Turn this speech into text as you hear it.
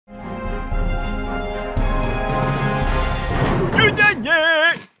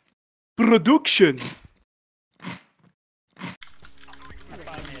HOUNGOUNGAGNE Production.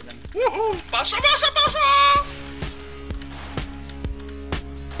 Woohoo! Pasha!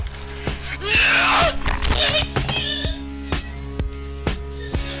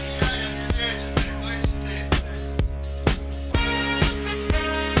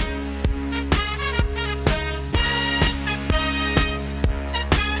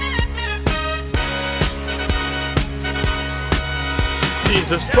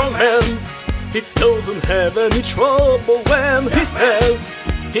 He's a strong man. He doesn't have any trouble when he says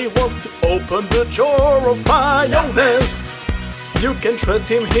he wants to open the door of finance. You can trust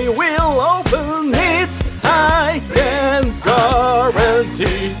him, he will open it. I can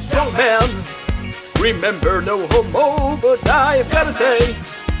guarantee. Strong man. Remember, no homo, but I've gotta say,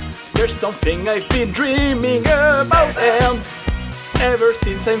 there's something I've been dreaming about, and ever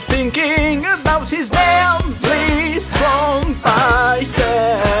since I'm thinking about his manly strong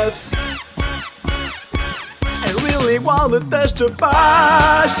biceps. I really wanna touch the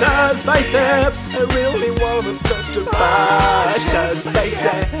Pasha's biceps. I really wanna touch the Pasha's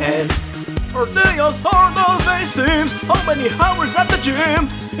biceps. Or those biceps. How many hours at the gym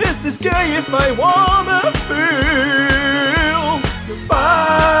is this gay if I wanna feel the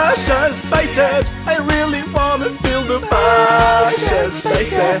Pasha's biceps? I really wanna feel the Pasha's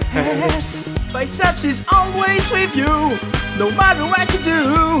biceps. Biceps is always with you, no matter what you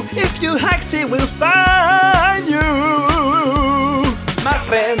do. If you hack, he will find you. My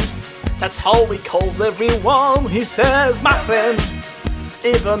friend, that's how he calls everyone. He says, my friend.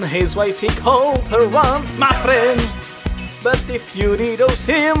 Even his wife, he called her once, my friend. But if you DDoS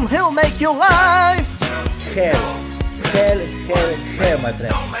him, he'll make your life hell, my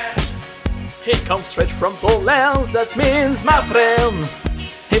friend. He comes straight from Poland, that means my friend.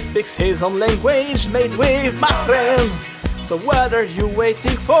 He speaks his own language made with my friend. So what are you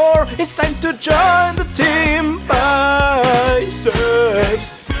waiting for? It's time to join the team. Biceps.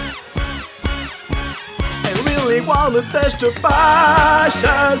 I really wanna touch the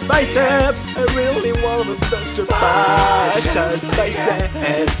Pasha's biceps. I really wanna touch the Pasha's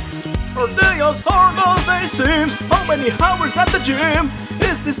biceps. Or those biceps. How many hours at the gym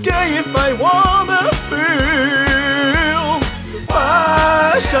is this gay if I wanna feel the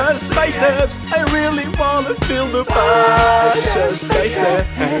Pasha's biceps? I really wanna feel the Pasha's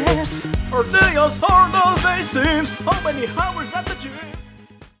biceps. Or those biceps. How many hours at the gym?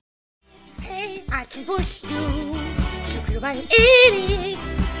 Hey, I can push you. Je vois Elix.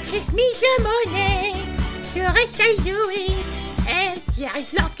 Give me the money. Je reste à Louis. And here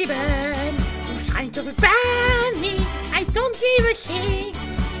is Lord Gibbon, who's trying to ban me. I don't give a shit.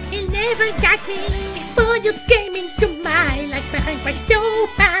 He'll never got me. Before you came into my life, I went so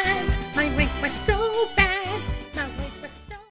bad.